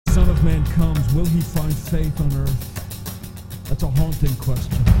Lord's man comes, will he find faith on earth? That's a haunting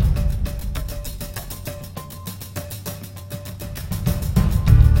question.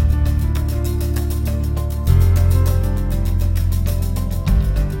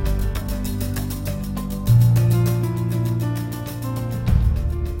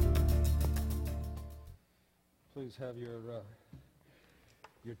 Please have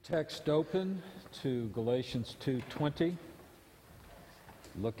your text open to Galatians 2:20.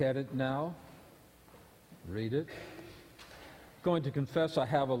 Look at it now. Read it. Going to confess I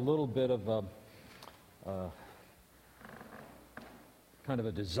have a little bit of a kind of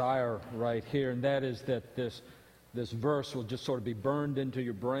a desire right here, and that is that this verse will just sort of be burned into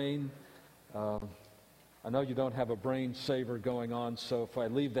your brain. I know you don't have a brain saver going on, so if I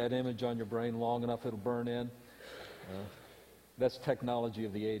leave that image on your brain long enough, it'll burn in. That's technology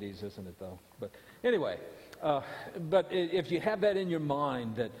of the 80s, isn't it, though? But anyway, but if you have that in your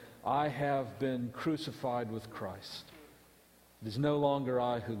mind, that I have been crucified with Christ, it is no longer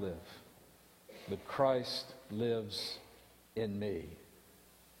I who live, but Christ lives in me.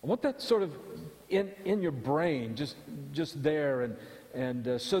 I want that sort of in your brain, just there,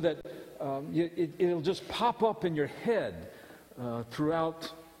 and so that it'll just pop up in your head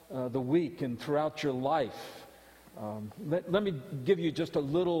throughout the week and throughout your life. Let me give you just a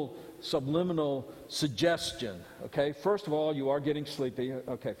little subliminal suggestion, okay? First of all, you are getting sleepy.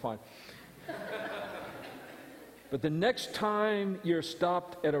 Okay, fine. But the next time you're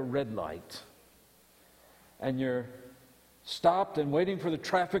stopped at a red light and you're stopped and waiting for the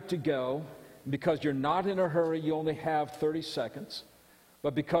traffic to go, because you're not in a hurry, you only have 30 seconds.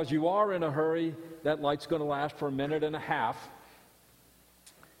 But because you are in a hurry, that light's going to last for a minute and a half.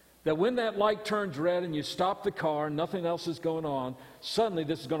 That when that light turns red and you stop the car and nothing else is going on, suddenly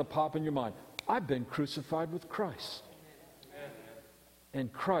this is going to pop in your mind. I've been crucified with Christ.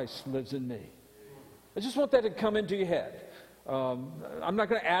 And Christ lives in me. I just want that to come into your head. I'm not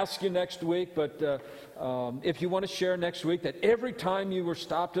going to ask you next week, but if you want to share next week that every time you were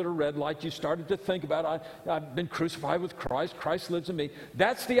stopped at a red light, you started to think about, I've been crucified with Christ. Christ lives in me.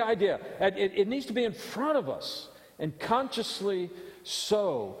 That's the idea. It needs to be in front of us and consciously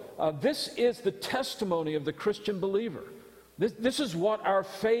so. This is the testimony of the Christian believer. This is what our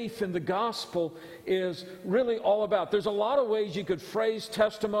faith in the gospel is really all about. There's a lot of ways you could phrase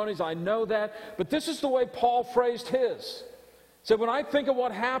testimonies, I know that, but this is the way Paul phrased his. He said, when I think of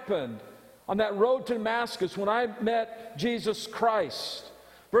what happened on that road to Damascus, when I met Jesus Christ,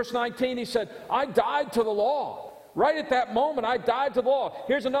 verse 19, he said, I died to the law. Right at that moment, I died to the law.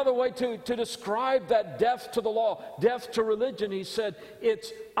 Here's another way to describe that death to the law, death to religion. He said,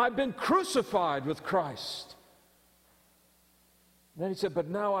 I've been crucified with Christ. Then he said, but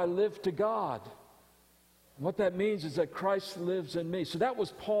now I live to God. And what that means is that Christ lives in me. So that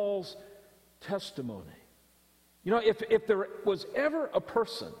was Paul's testimony. You know, if there was ever a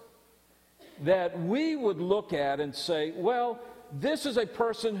person that we would look at and say, well, this is a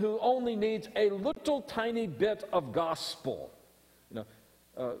person who only needs a little tiny bit of gospel. You know,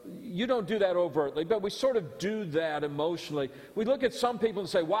 you don't do that overtly, but we sort of do that emotionally. We look at some people and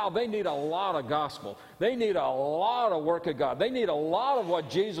say, wow, they need a lot of gospel. They need a lot of work of God. They need a lot of what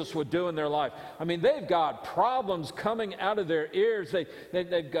Jesus would do in their life. I mean, they've got problems coming out of their ears.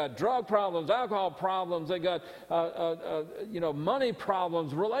 They've got drug problems, alcohol problems. They've got, money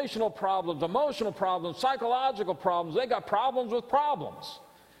problems, relational problems, emotional problems, psychological problems. They got problems with problems.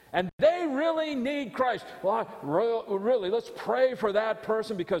 And they really need Christ. Well, really, let's pray for that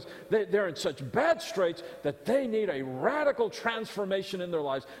person because they're in such bad straits that they need a radical transformation in their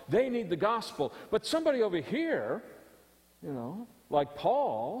lives. They need the gospel. But somebody over here, like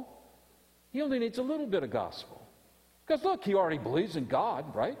Paul, he only needs a little bit of gospel. Because look, he already believes in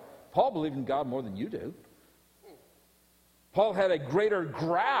God, right? Paul believed in God more than you do. Paul had a greater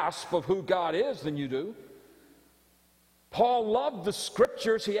grasp of who God is than you do. Paul loved the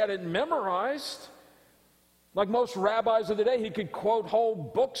scriptures. He had it memorized. Like most rabbis of the day, he could quote whole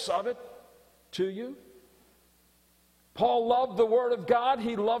books of it to you. Paul loved the Word of God.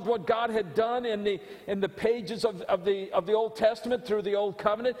 He loved what God had done in the pages of the Old Testament through the Old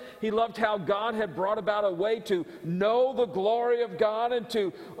Covenant. He loved how God had brought about a way to know the glory of God and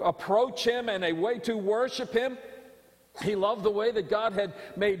to approach Him and a way to worship Him. He loved the way that God had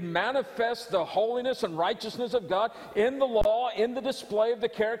made manifest the holiness and righteousness of God in the law, in the display of the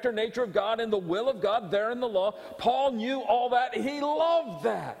character, nature of God, in the will of God there in the law. Paul knew all that. He loved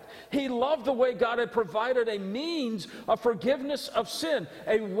that. He loved the way God had provided a means of forgiveness of sin,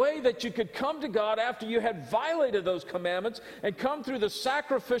 a way that you could come to God after you had violated those commandments and come through the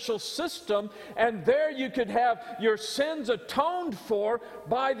sacrificial system, and there you could have your sins atoned for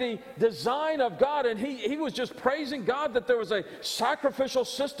by the design of God. And he was just praising God that there was a sacrificial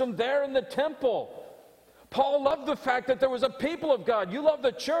system there in the temple. Paul loved the fact that there was a people of God. You love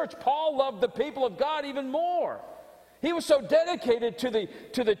the church. Paul loved the people of God even more. He was so dedicated to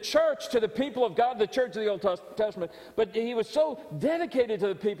the church, to the people of God, the church of the Old Testament, but he was so dedicated to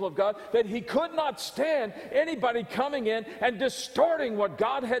the people of God that he could not stand anybody coming in and distorting what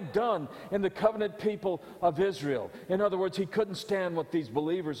God had done in the covenant people of Israel. In other words, he couldn't stand what these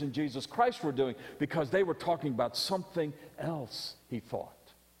believers in Jesus Christ were doing because they were talking about something else, he thought.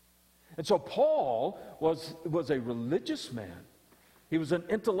 And so Paul was a religious man. He was an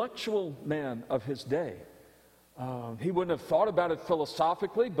intellectual man of his day. He wouldn't have thought about it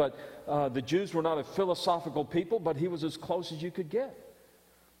philosophically, but the Jews were not a philosophical people, but he was as close as you could get.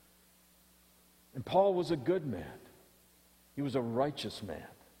 And Paul was a good man. He was a righteous man.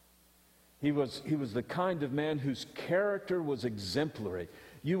 He was the kind of man whose character was exemplary.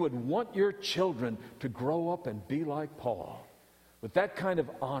 You would want your children to grow up and be like Paul, with that kind of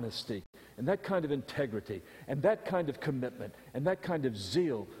honesty and that kind of integrity and that kind of commitment and that kind of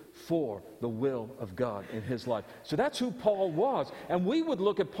zeal for the will of God in his life. So that's who Paul was. And we would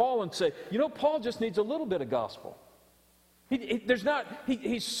look at Paul and say, you know, Paul just needs a little bit of gospel.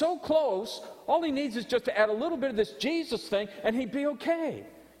 He's so close, all he needs is just to add a little bit of this Jesus thing and he'd be okay.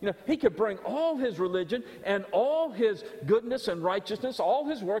 You know, he could bring all his religion and all his goodness and righteousness, all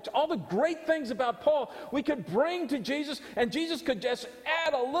his works, all the great things about Paul, we could bring to Jesus, and Jesus could just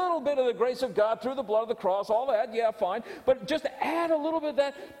add a little bit of the grace of God through the blood of the cross, all that, yeah, fine, but just add a little bit of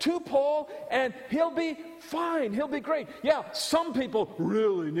that to Paul, and he'll be fine, he'll be great. Yeah, some people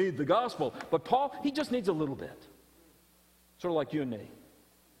really need the gospel, but Paul, he just needs a little bit. Sort of like you and me.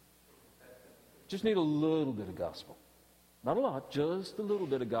 Just need a little bit of gospel. Not a lot, just a little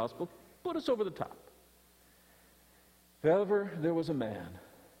bit of gospel. Put us over the top. If ever there was a man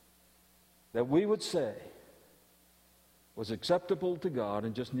that we would say was acceptable to God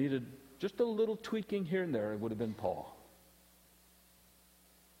and just needed just a little tweaking here and there, it would have been Paul.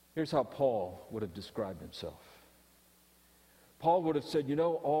 Here's how Paul would have described himself. Paul would have said, you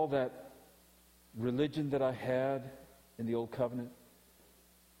know, all that religion that I had in the Old Covenant,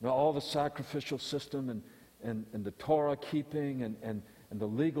 you know, all the sacrificial system and the Torah keeping and the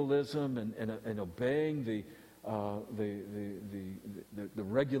legalism and obeying the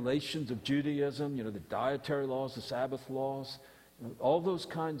regulations of Judaism, you know, the dietary laws, the Sabbath laws, you know, all those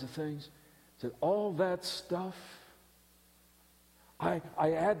kinds of things. So all that stuff, I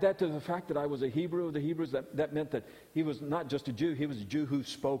add that to the fact that I was a Hebrew of the Hebrews. That meant that he was not just a Jew, he was a Jew who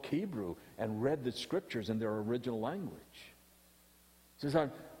spoke Hebrew and read the scriptures in their original language. He says,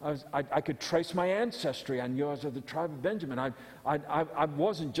 I could trace my ancestry. I knew I was of the tribe of Benjamin. I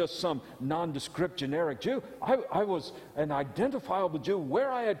wasn't just some nondescript generic Jew. I was an identifiable Jew,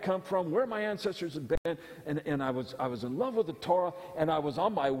 where I had come from, where my ancestors had been, and I was in love with the Torah, and I was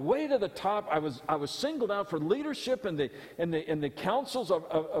on my way to the top. I was singled out for leadership in the councils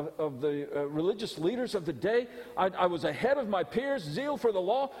of the religious leaders of the day. I was ahead of my peers, zeal for the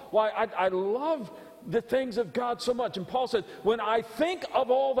law. Why, I love the things of God so much. And Paul said, when I think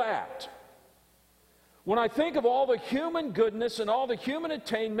of all that, when I think of all the human goodness and all the human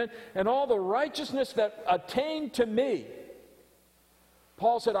attainment and all the righteousness that attained to me,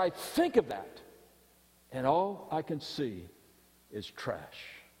 Paul said, I think of that, and all I can see is trash.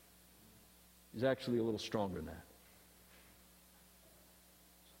 He's actually a little stronger than that.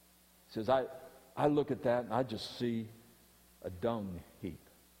 He says, I look at that and I just see a dung heap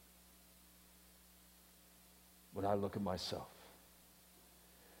when I look at myself.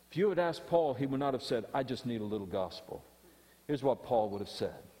 If you had asked Paul, he would not have said, I just need a little gospel. Here's what Paul would have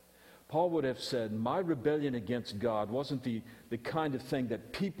said. Paul would have said, my rebellion against God wasn't the kind of thing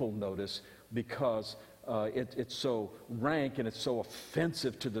that people notice because it's so rank and it's so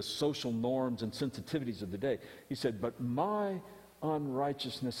offensive to the social norms and sensitivities of the day. He said, but my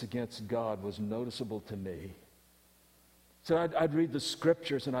unrighteousness against God was noticeable to me. So I'd read the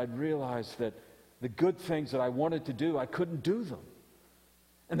scriptures and I'd realize that the good things that I wanted to do, I couldn't do them.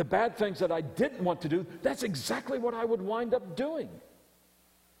 And the bad things that I didn't want to do, that's exactly what I would wind up doing. It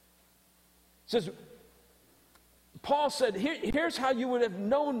says, Paul said, here's how you would have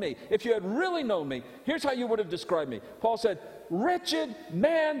known me. If you had really known me, here's how you would have described me. Paul said, wretched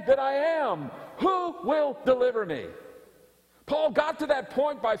man that I am, who will deliver me? Paul got to that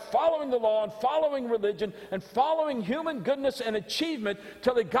point by following the law and following religion and following human goodness and achievement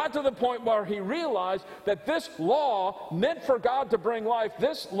till he got to the point where he realized that this law meant for God to bring life.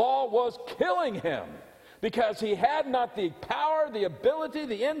 This law was killing him because he had not the power, the ability,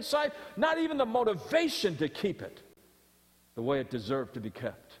 the insight, not even the motivation to keep it the way it deserved to be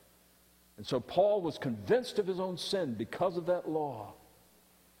kept. And so Paul was convinced of his own sin because of that law.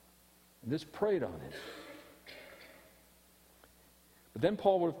 And this preyed on him. But then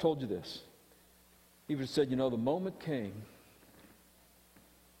Paul would have told you this. He would have said, the moment came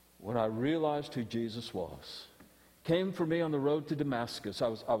when I realized who Jesus was. Came for me on the road to Damascus. I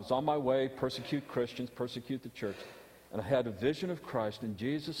was on my way, persecute Christians, persecute the church. And I had a vision of Christ, and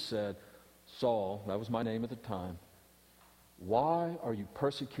Jesus said, Saul, that was my name at the time, why are you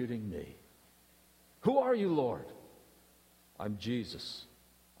persecuting me? Who are you, Lord? I'm Jesus.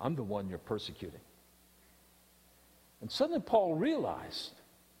 I'm the one you're persecuting. And suddenly Paul realized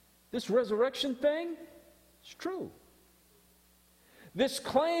this resurrection thing is true. This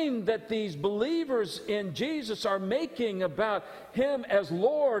claim that these believers in Jesus are making about him as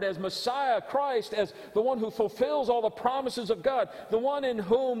Lord, as Messiah, Christ, as the one who fulfills all the promises of God, the one in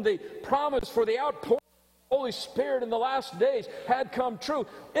whom the promise for the outpouring of the Holy Spirit in the last days had come true.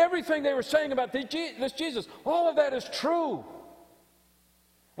 Everything they were saying about this Jesus, all of that is true.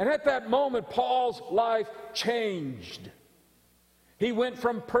 And at that moment, Paul's life changed. He went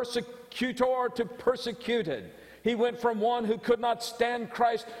from persecutor to persecuted. He went from one who could not stand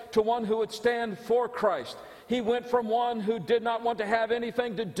Christ to one who would stand for Christ. He went from one who did not want to have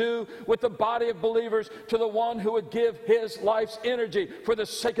anything to do with the body of believers to the one who would give his life's energy for the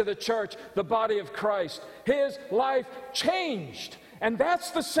sake of the church, the body of Christ. His life changed. And that's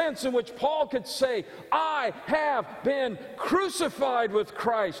the sense in which Paul could say, I have been crucified with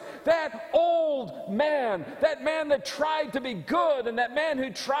Christ. That old man, that man that tried to be good, and that man who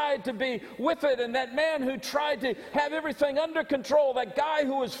tried to be with it, and that man who tried to have everything under control, that guy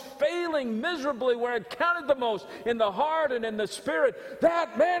who was failing miserably where it counted the most in the heart and in the spirit,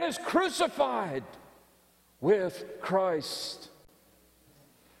 that man is crucified with Christ.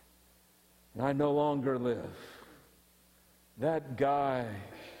 And I no longer live. That guy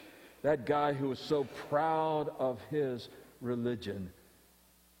who was so proud of his religion,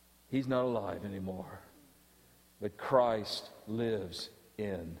 he's not alive anymore. But Christ lives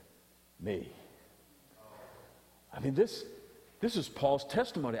in me. I mean, this is Paul's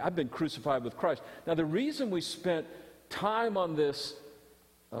testimony. I've been crucified with Christ. Now, the reason we spent time on this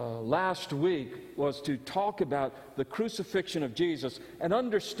last week was to talk about the crucifixion of Jesus and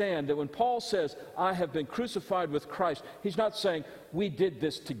understand that when Paul says, I have been crucified with Christ, he's not saying, we did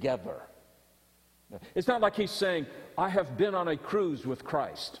this together. It's not like he's saying, I have been on a cruise with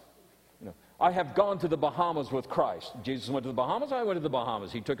Christ. I have gone to the Bahamas with Christ. Jesus went to the Bahamas, I went to the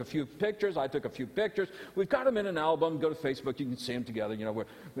Bahamas. He took a few pictures, I took a few pictures. We've got them in an album. Go to Facebook, you can see them together.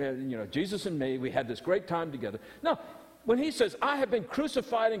 Jesus and me, we had this great time together. No. When he says, I have been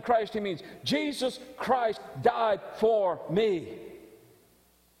crucified in Christ, he means Jesus Christ died for me.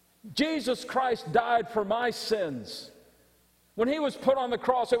 Jesus Christ died for my sins. When he was put on the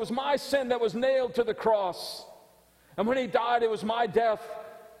cross, it was my sin that was nailed to the cross. And when he died, it was my death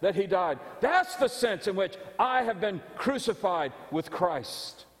that he died. That's the sense in which I have been crucified with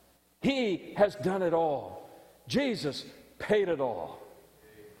Christ. He has done it all. Jesus paid it all.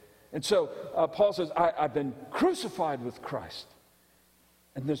 And so Paul says, I've been crucified with Christ.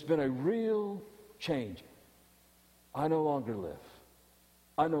 And there's been a real change. I no longer live.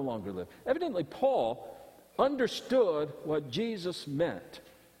 I no longer live. Evidently, Paul understood what Jesus meant.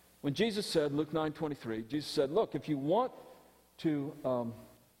 When Jesus said, Luke 9:23, Jesus said, look, if you want to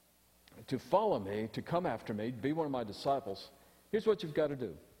follow me, to come after me, be one of my disciples, here's what you've got to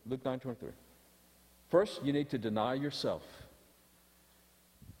do. Luke 9:23. First, you need to deny yourself.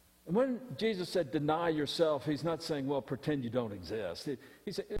 And when Jesus said deny yourself, he's not saying, well, pretend you don't exist.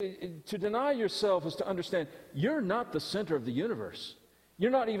 He said, to deny yourself is to understand you're not the center of the universe.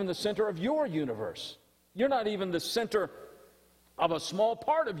 You're not even the center of your universe. You're not even the center of a small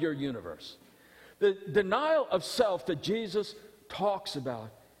part of your universe. The denial of self that Jesus talks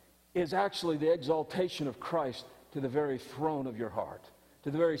about is actually the exaltation of Christ to the very throne of your heart. to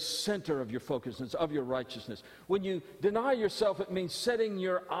the very center of your focusness, of your righteousness. When you deny yourself, it means setting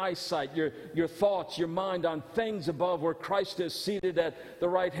your eyesight, your thoughts, your mind on things above where Christ is seated at the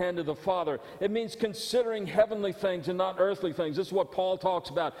right hand of the Father. It means considering heavenly things and not earthly things. This is what Paul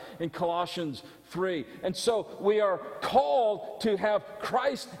talks about in Colossians 3. And so we are called to have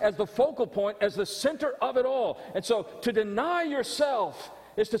Christ as the focal point, as the center of it all. And so to deny yourself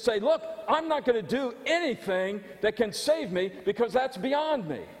is to say, look, I'm not going to do anything that can save me because that's beyond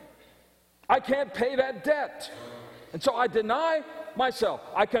me. I can't pay that debt. And so I deny myself.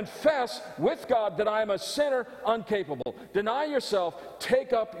 I confess with God that I am a sinner incapable. Deny yourself.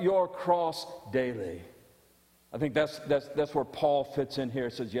 Take up your cross daily. I think that's where Paul fits in here.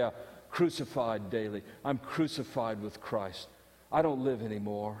 He says, yeah, crucified daily. I'm crucified with Christ. I don't live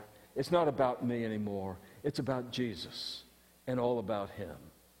anymore. It's not about me anymore. It's about Jesus and all about Him.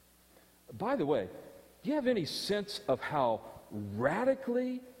 By the way, do you have any sense of how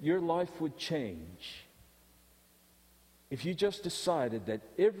radically your life would change if you just decided that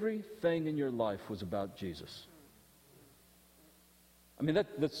everything in your life was about Jesus? I mean,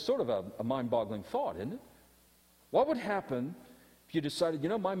 that's sort of a mind-boggling thought, isn't it? What would happen if you decided,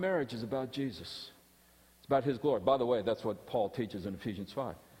 my marriage is about Jesus? It's about His glory. By the way, that's what Paul teaches in Ephesians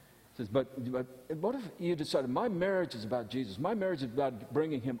 5. He says, but what if you decided, my marriage is about Jesus. My marriage is about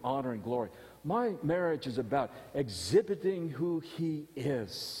bringing Him honor and glory. My marriage is about exhibiting who He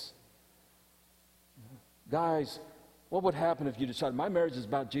is. Guys, what would happen if you decided, my marriage is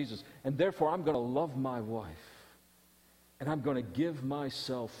about Jesus, and therefore I'm going to love my wife, and I'm going to give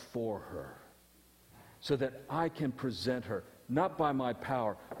myself for her so that I can present her, not by my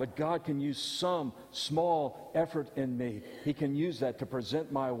power, but God can use some small effort in me. He can use that to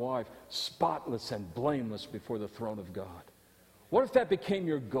present my wife spotless and blameless before the throne of God. What if that became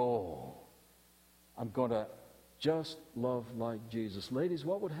your goal? I'm going to just love like Jesus. Ladies,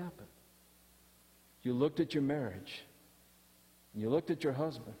 what would happen? You looked at your marriage, and you looked at your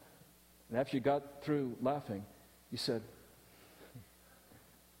husband, and after you got through laughing, you said,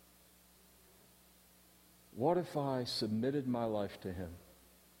 what if I submitted my life to Him?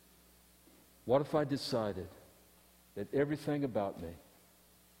 What if I decided that everything about me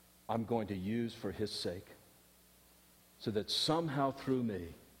I'm going to use for His sake, so that somehow through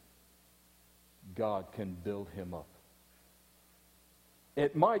me God can build Him up?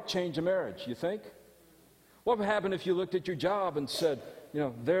 It might change a marriage, you think? What would happen if you looked at your job and said,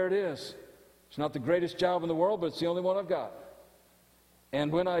 there it is. It's not the greatest job in the world, but it's the only one I've got. And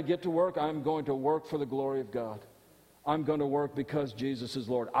when I get to work, I'm going to work for the glory of God. I'm going to work because Jesus is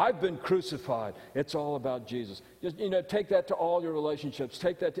Lord. I've been crucified. It's all about Jesus. Just, take that to all your relationships.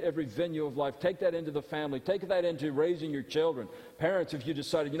 Take that to every venue of life. Take that into the family. Take that into raising your children. Parents, if you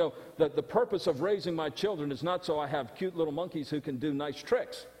decided, that the purpose of raising my children is not so I have cute little monkeys who can do nice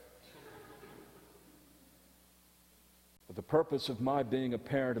tricks. But the purpose of my being a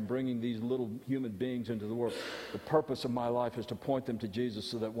parent and bringing these little human beings into the world, the purpose of my life is to point them to Jesus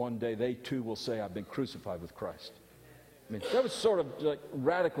so that one day they too will say, I've been crucified with Christ. I mean, that would sort of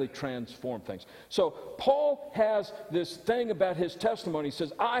radically transform things. So Paul has this thing about his testimony. He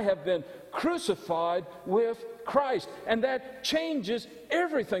says, I have been crucified with Christ. And that changes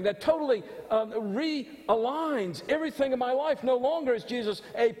everything. That totally realigns everything in my life. No longer is Jesus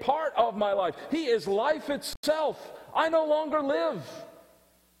a part of my life. He is life itself. I no longer live.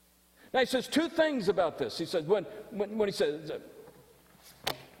 Now he says two things about this. He says, when he says,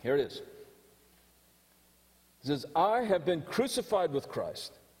 here it is. He says, I have been crucified with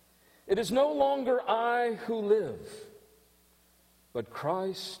Christ. It is no longer I who live, but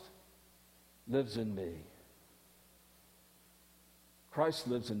Christ lives in me. Christ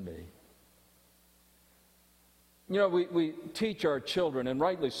lives in me. We teach our children, and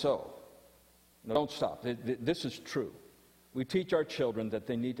rightly so. No, don't stop. This is true. We teach our children that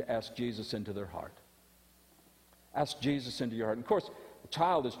they need to ask Jesus into their heart. Ask Jesus into your heart. And of course, the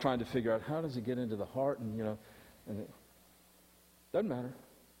child is trying to figure out how does he get into the heart, and and it doesn't matter.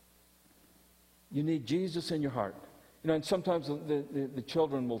 You need Jesus in your heart. And sometimes the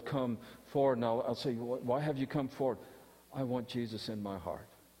children will come forward, and I'll say, why have you come forward? I want Jesus in my heart.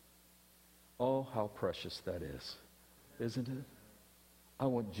 Oh, how precious that is, isn't it? I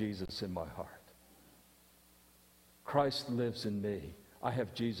want Jesus in my heart. Christ lives in me. I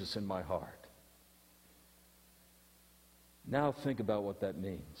have Jesus in my heart. Now think about what that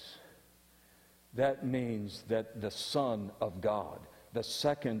means. That means that the Son of God, the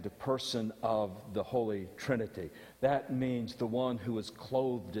second person of the Holy Trinity, That means the one who is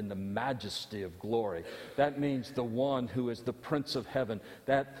clothed in the majesty of glory. That means the one who is the Prince of Heaven.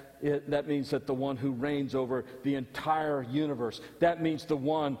 That means that the one who reigns over the entire universe. That means the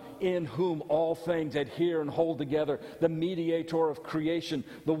one in whom all things adhere and hold together, the mediator of creation,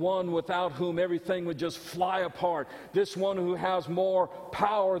 the one without whom everything would just fly apart. This one who has more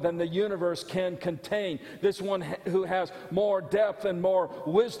power than the universe can contain. This one who has more depth and more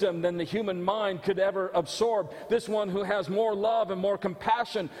wisdom than the human mind could ever absorb. This one who has more love and more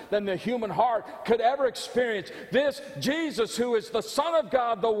compassion than the human heart could ever experience. This Jesus who is the Son of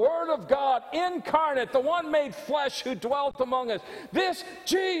God, the Word of God incarnate, the one made flesh who dwelt among us. This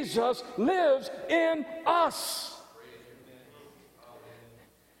Jesus lives in us.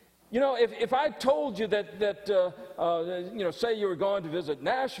 You know, if I told you that say you were going to visit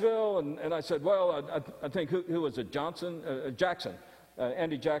Nashville, and I said, well, I think, who was it, Jackson.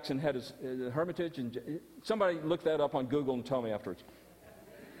 Andy Jackson had his Hermitage, and somebody look that up on Google and tell me afterwards.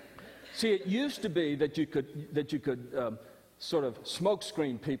 See, it used to be that you could sort of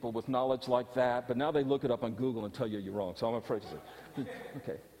smokescreen people with knowledge like that, but now they look it up on Google and tell you you're wrong, so I'm afraid to say.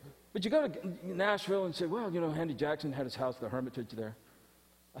 Okay. But you go to Nashville and say, well, Andy Jackson had his house, the Hermitage there.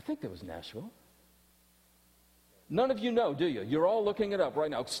 I think that was Nashville. None of you know, do you? You're all looking it up right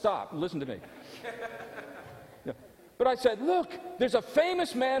now. Stop. Listen to me. Yeah. But I said, look, there's a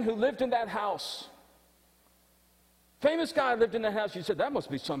famous man who lived in that house. Famous guy lived in that house. You said, that must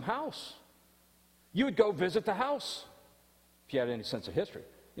be some house. You would go visit the house. If you had any sense of history.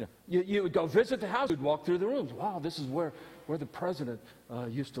 You would go visit the house. You'd walk through the rooms. Wow, this is where the president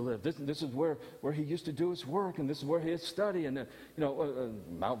used to live. This is where he used to do his work, and this is where he had studied. And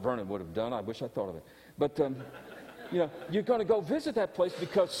Mount Vernon would have done. I wish I thought of it. But you're going to go visit that place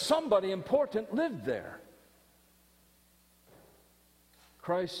because somebody important lived there.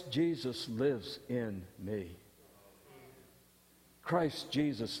 Christ Jesus lives in me. Christ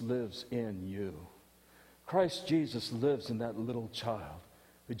Jesus lives in you. Christ Jesus lives in that little child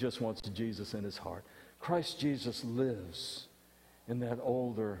who just wants Jesus in his heart. Christ Jesus lives in that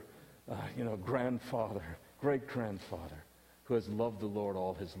older, grandfather, great-grandfather who has loved the Lord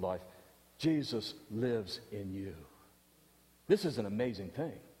all his life. Jesus lives in you. This is an amazing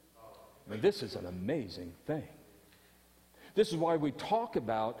thing. I mean, this is an amazing thing. This is why we talk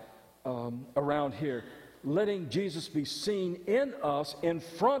about around here letting Jesus be seen in us in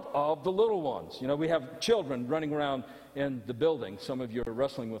front of the little ones. We have children running around in the building. Some of you are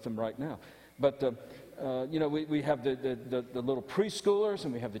wrestling with them right now. But, we have the little preschoolers,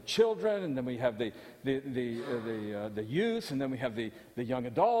 and we have the children, and then we have the youth, and then we have the young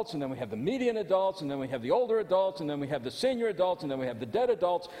adults, and then we have the median adults, and then we have the older adults, and then we have the senior adults, and then we have the dead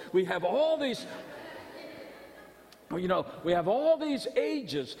adults. We have all these... we have all these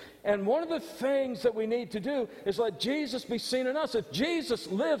ages, and one of the things that we need to do is let Jesus be seen in us. If Jesus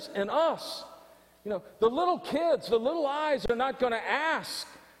lives in us, the little kids, the little eyes are not going to ask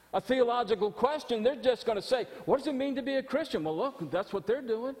a theological question. They're just going to say, what does it mean to be a Christian? Well, look, that's what they're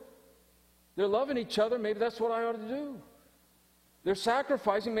doing. They're loving each other. Maybe that's what I ought to do. They're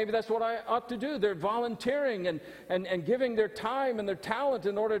sacrificing. Maybe that's what I ought to do. They're volunteering and giving their time and their talent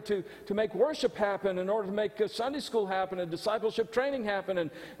in order to make worship happen, in order to make Sunday school happen, and discipleship training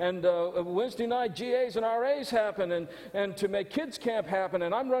happen, and Wednesday night GAs and RAs happen, and to make kids camp happen.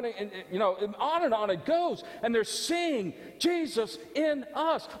 And I'm running, on and on it goes. And they're seeing Jesus in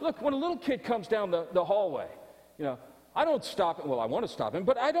us. Look, when a little kid comes down the hallway, I don't stop him. Well, I want to stop him,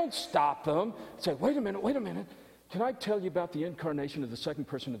 but I don't stop them. Say, wait a minute. Can I tell you about the incarnation of the second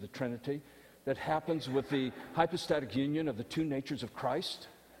person of the Trinity that happens with the hypostatic union of the two natures of Christ?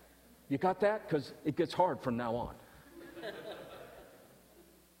 You got that? Because it gets hard from now on.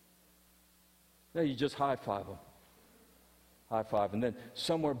 No, you just high-five them. High-five. And then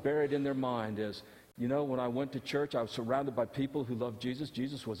somewhere buried in their mind is, when I went to church, I was surrounded by people who loved Jesus.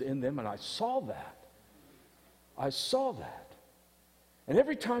 Jesus was in them, and I saw that. And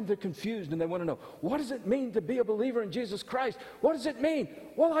every time they're confused and they want to know, what does it mean to be a believer in Jesus Christ? What does it mean?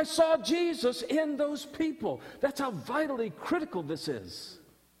 Well, I saw Jesus in those people. That's how vitally critical this is.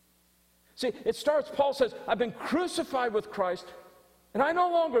 See, it starts, Paul says, I've been crucified with Christ, and I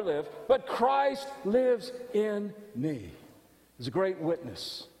no longer live, but Christ lives in me. It's a great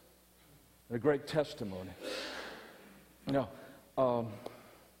witness, and a great testimony. Not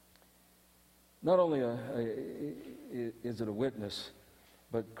only is it a witness,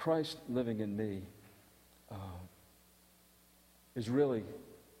 but Christ living in me is really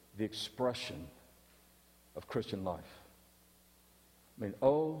the expression of Christian life. I mean,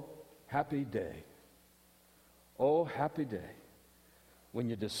 oh, happy day. Oh, happy day when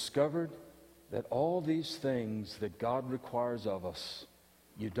you discovered that all these things that God requires of us,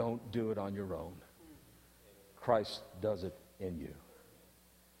 you don't do it on your own. Christ does it in you.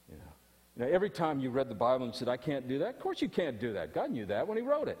 You know, every time you read the Bible and said, I can't do that, of course you can't do that. God knew that when He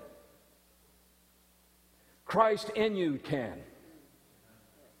wrote it. Christ in you can.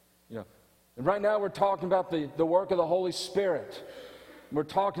 You know, and right now we're talking about the work of the Holy Spirit. We're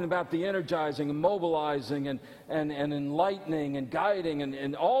talking about the energizing and mobilizing and enlightening and guiding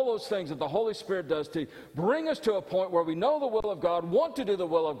and all those things that the Holy Spirit does to bring us to a point where we know the will of God, want to do the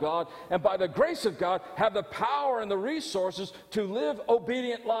will of God, and by the grace of God have the power and the resources to live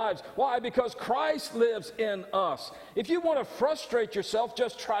obedient lives. Why? Because Christ lives in us. If you want to frustrate yourself,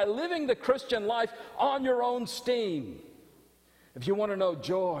 just try living the Christian life on your own steam. If you want to know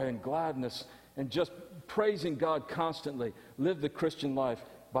joy and gladness and just praising God constantly, live the Christian life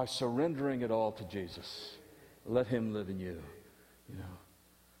by surrendering it all to Jesus. Let Him live in you. You know,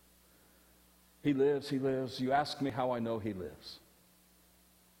 He lives, He lives. You ask me how I know He lives.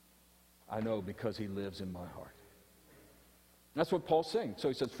 I know because He lives in my heart. That's what Paul's saying. So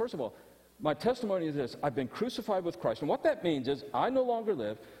he says, first of all, my testimony is this: I've been crucified with Christ. And what that means is I no longer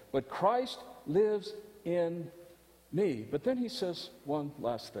live, but Christ lives in me. But then he says one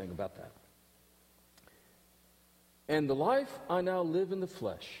last thing about that. And the life I now live in the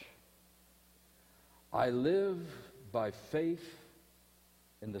flesh, I live by faith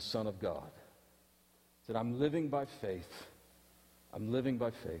in the Son of God. That I'm living by faith. I'm living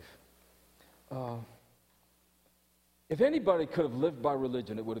by faith. If anybody could have lived by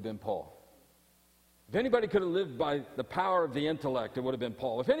religion, it would have been Paul. If anybody could have lived by the power of the intellect, it would have been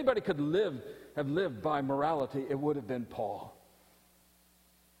Paul. If anybody could have lived by morality, it would have been Paul.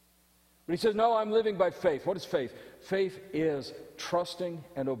 But he says, no, I'm living by faith. What is faith? Faith is trusting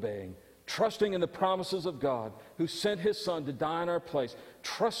and obeying. Trusting in the promises of God, who sent His Son to die in our place.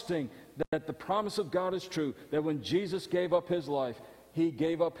 Trusting that the promise of God is true, that when Jesus gave up His life, He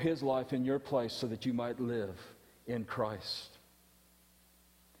gave up His life in your place so that you might live in Christ.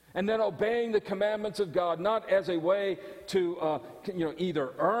 And then obeying the commandments of God, not as a way to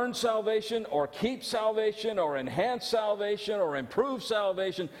either earn salvation or keep salvation or enhance salvation or improve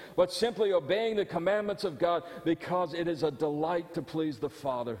salvation, but simply obeying the commandments of God because it is a delight to please the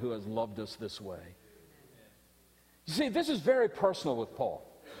Father who has loved us this way. You see, this is very personal with Paul.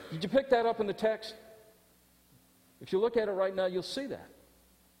 Did you pick that up in the text? If you look at it right now, you'll see that.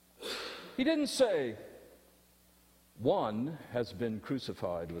 He didn't say, one has been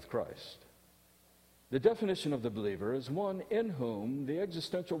crucified with Christ. The definition of the believer is one in whom the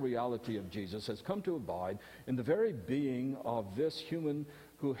existential reality of Jesus has come to abide in the very being of this human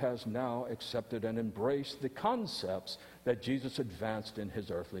who has now accepted and embraced the concepts that Jesus advanced in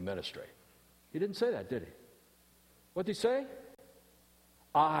His earthly ministry. He didn't say that, did He? What did He say?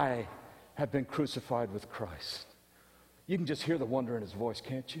 I have been crucified with Christ. You can just hear the wonder in His voice,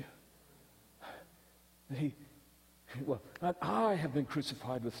 can't you? I have been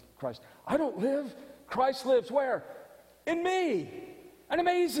crucified with Christ. I don't live. Christ lives where? In me. An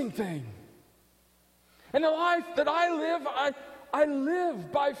amazing thing. And the life that I live, I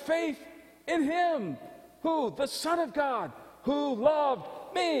live by faith in Him. Who? The Son of God, who loved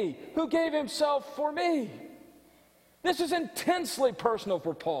me, who gave Himself for me. This is intensely personal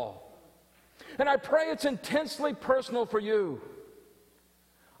for Paul. And I pray it's intensely personal for you.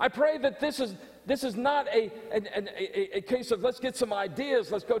 I pray that this is not a case of let's get some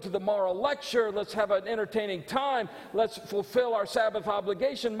ideas, let's go to the moral lecture, let's have an entertaining time, let's fulfill our Sabbath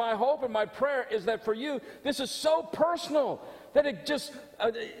obligation. My hope and my prayer is that for you, this is so personal that it just,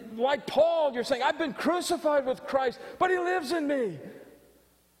 like Paul, you're saying, I've been crucified with Christ, but He lives in me.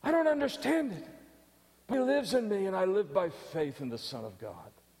 I don't understand it, but He lives in me, and I live by faith in the Son of God.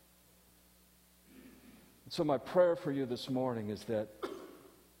 And so my prayer for you this morning is that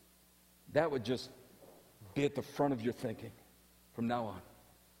would just be at the front of your thinking from now on.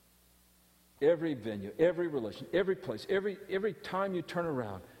 Every venue, every relation, every place, every time you turn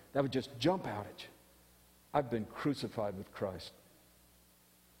around, that would just jump out at you. I've been crucified with Christ.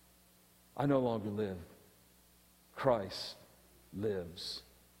 I no longer live. Christ lives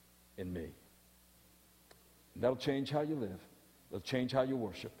in me. And that'll change how you live. It'll change how you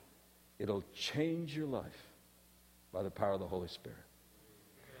worship. It'll change your life by the power of the Holy Spirit.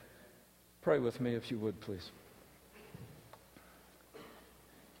 Pray with me if you would, please.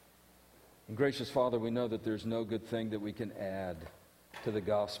 And gracious Father, we know that there's no good thing that we can add to the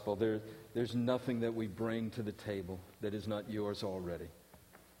gospel. There's nothing that we bring to the table that is not yours already.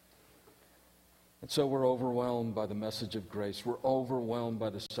 And so we're overwhelmed by the message of grace. We're overwhelmed by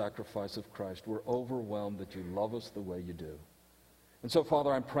the sacrifice of Christ. We're overwhelmed that you love us the way you do. And so,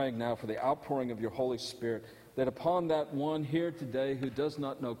 Father, I'm praying now for the outpouring of your Holy Spirit, that upon that one here today who does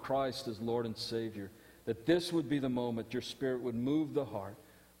not know Christ as Lord and Savior, that this would be the moment your Spirit would move the heart,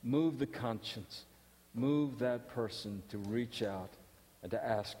 move the conscience, move that person to reach out and to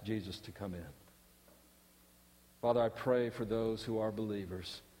ask Jesus to come in. Father, I pray for those who are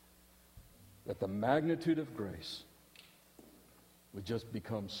believers that the magnitude of grace would just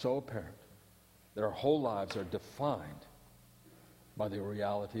become so apparent that our whole lives are defined by the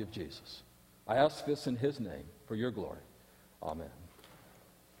reality of Jesus. I ask this in his name for your glory. Amen.